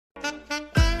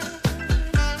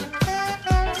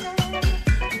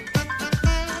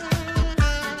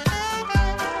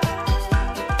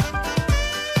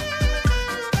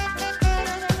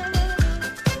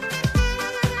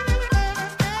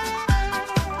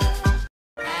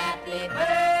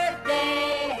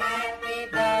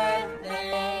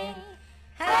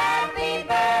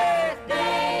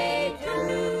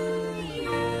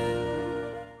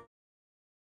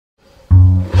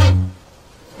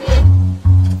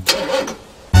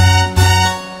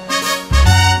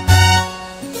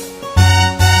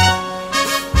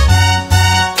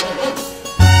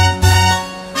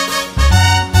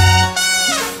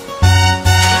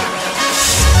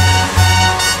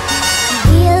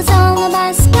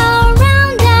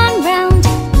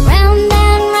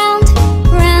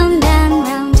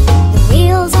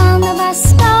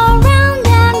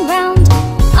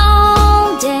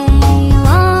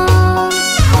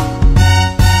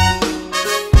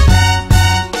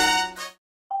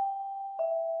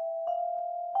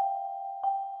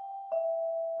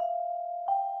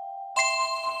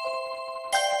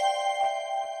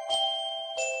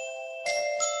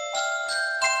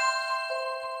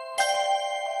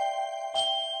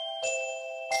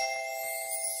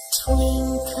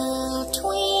Twinkle,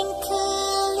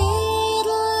 twinkle,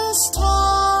 little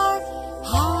star,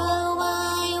 how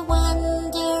I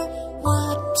wonder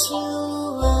what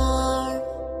you are.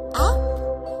 Up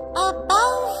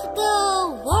above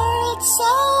the world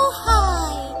so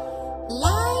high,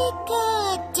 like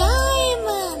a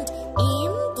diamond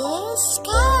in the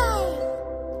sky.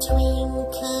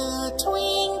 Twinkle,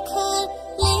 twinkle,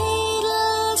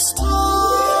 little star.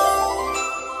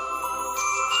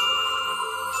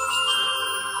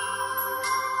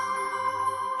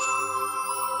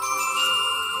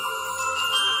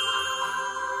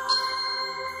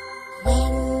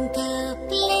 When the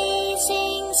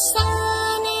blazing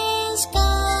sun is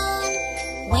gone,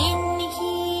 when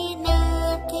he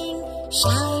nothing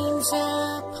shines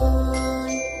upon,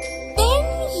 then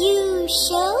you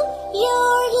show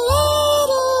your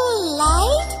little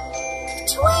light.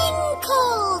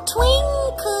 Twinkle,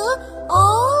 twinkle,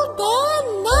 all the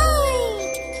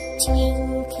night.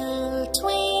 Twinkle,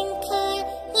 twinkle,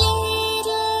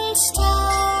 little star.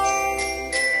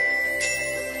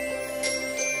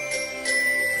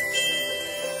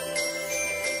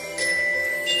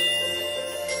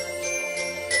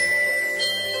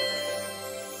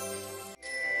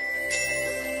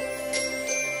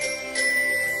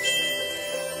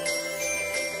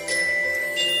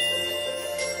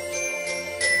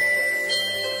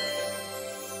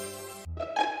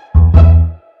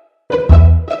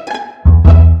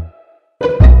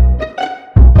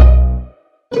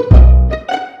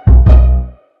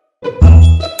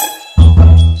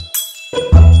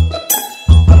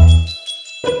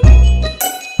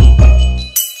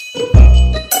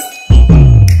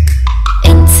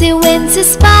 Wincy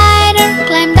spider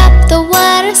climbed up the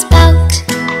water spout.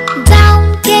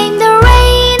 Down came the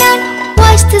rain and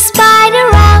washed the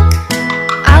spider out.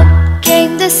 Out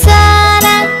came the sun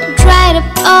and dried up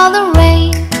all the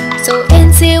rain. So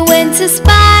Incy Wincy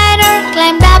spider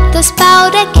climbed up the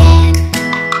spout again.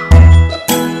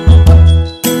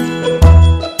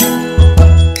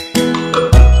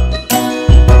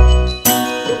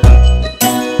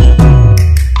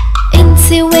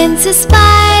 Incy Wincy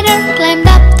spider climbed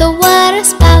up the water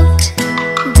spout.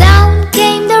 Down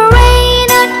came the rain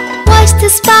and washed the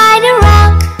spider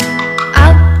out.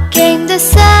 Out came the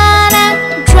sun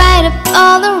and dried up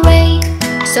all the rain.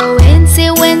 So Incy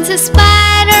Wincy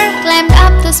spider climbed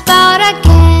up the spout again.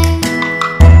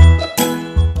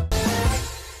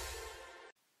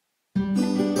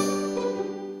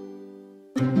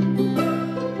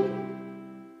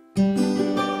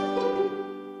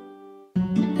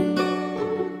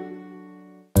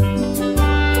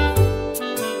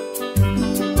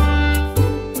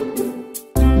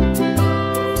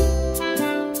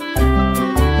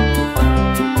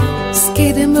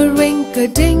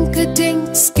 Skidamarinka-dink-a-dink,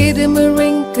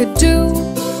 skidamarinka-doo,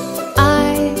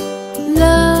 I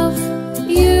love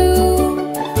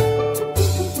you.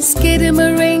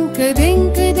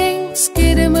 Skidamarinka-dink-a-dink,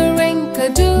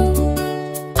 skidamarinka-doo,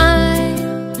 I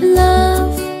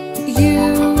love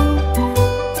you.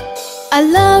 I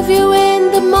love you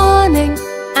in the morning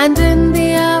and in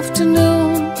the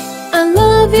afternoon. I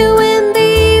love you in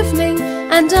the evening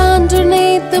and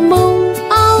underneath the moon.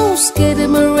 Oh,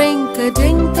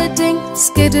 skidamarinka-dink-a-dink,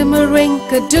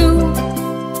 skidamarinka-doo,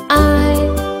 I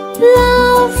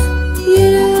love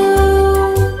you.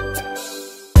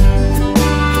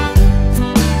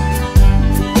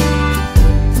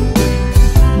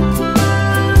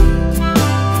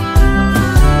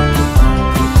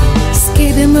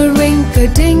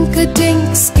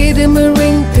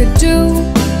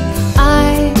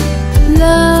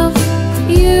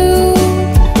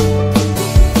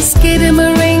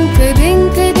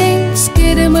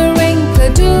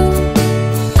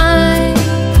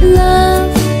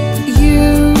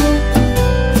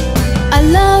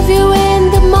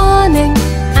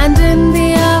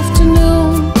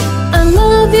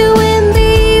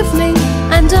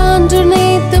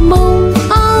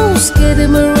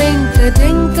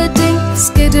 Skidamarinka-dink-a-dink,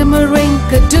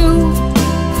 skidamarinka-doo.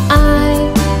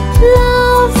 I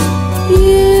love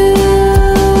you.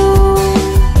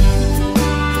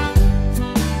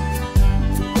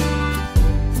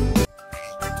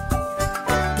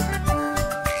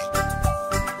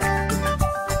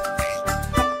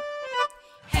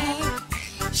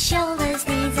 Head, shoulders,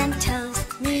 knees and toes,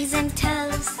 knees and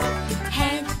toes.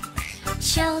 Head,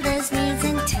 shoulders, knees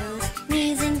and toes,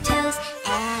 knees and toes.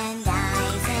 And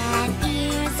eyes and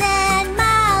ears and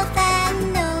mouth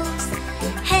and nose.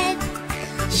 Head,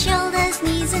 shoulders,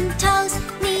 knees and toes,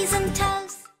 knees and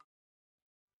toes.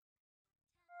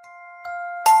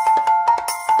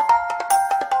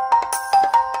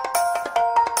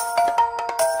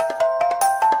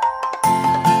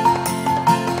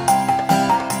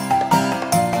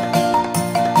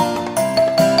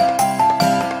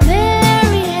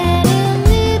 Mary had a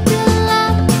little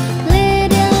lamb,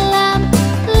 little lamb,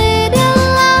 little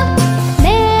lamb.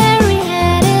 Mary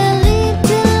had a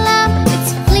little lamb, its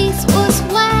fleece was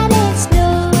white as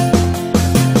snow.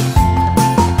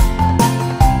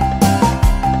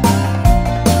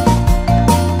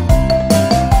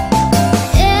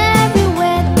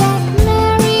 Everywhere that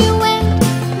Mary went,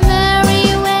 Mary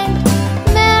went,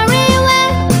 Mary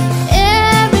went.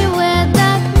 Everywhere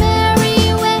that Mary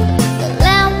went, the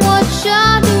lamb was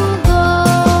sure to go.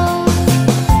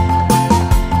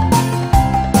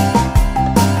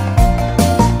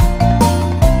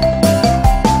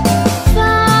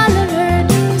 Followed her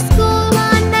to school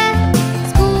one day,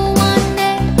 school one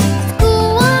day, school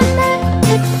one day.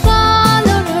 It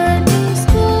followed her to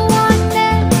school one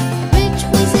day, which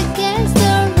was against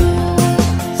the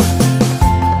rules.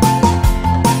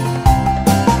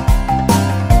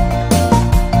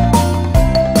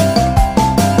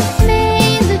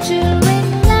 Made the children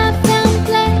laugh and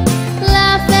play,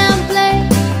 laugh and play,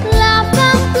 laugh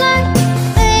and play.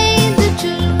 Made the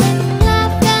children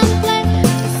laugh and play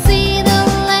to see the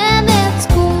lamb at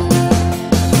school.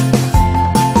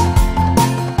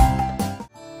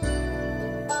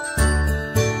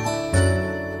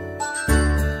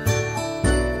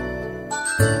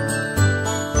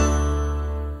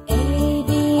 A, B,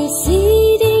 C,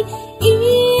 D, E,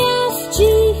 F, G,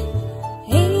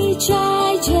 H,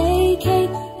 I, J, K,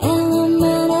 L, M,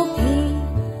 N, O, P,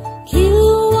 Q,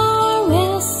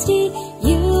 R, S, T,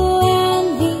 U, and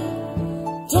V,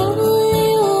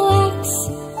 W, X,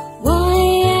 Y,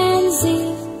 and Z.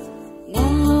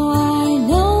 Now I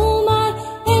know my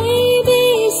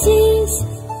ABCs.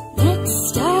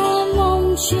 Next time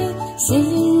won't you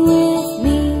sing with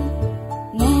me?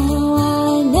 Now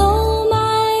I know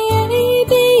my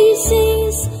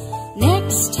ABCs.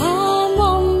 Next time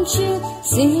won't you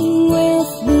sing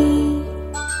with me?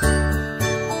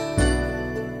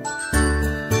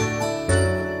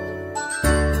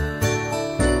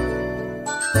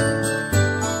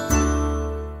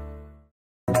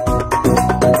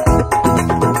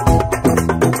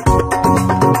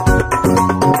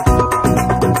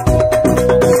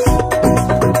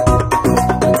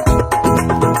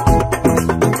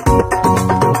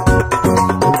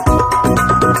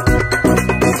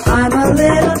 I'm a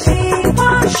little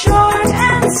teapot, short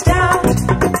and stout.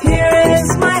 Here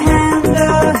is my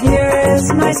handle, here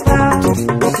is my spout.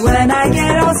 When I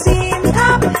get all steamed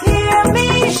up, hear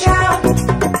me shout.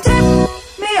 Tip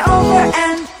me over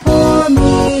and pour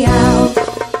me out.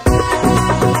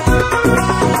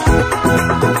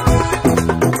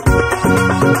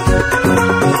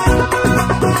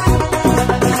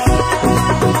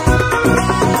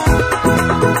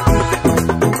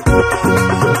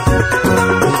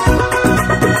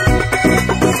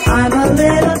 I'm a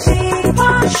little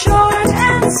teapot, short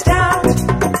and stout.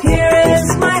 Here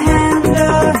is my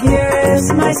handle, here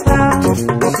is my spout.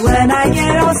 When I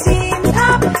get all steamed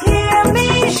up, hear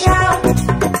me shout.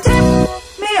 Tip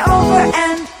me over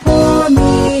and pour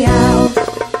me out.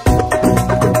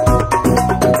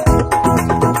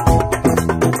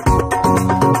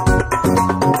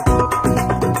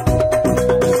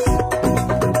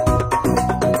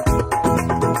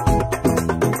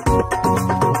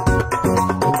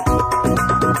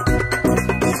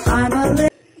 I'm a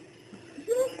little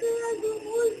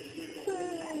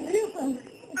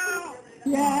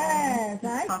Yes,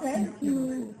 I thank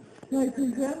you. Like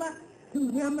Grandma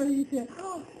said,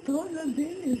 oh, don't the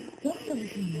baby,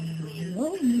 something.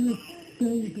 Oh, you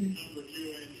baby.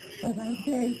 But I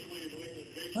say,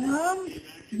 I'm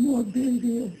more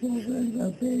baby than a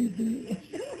baby.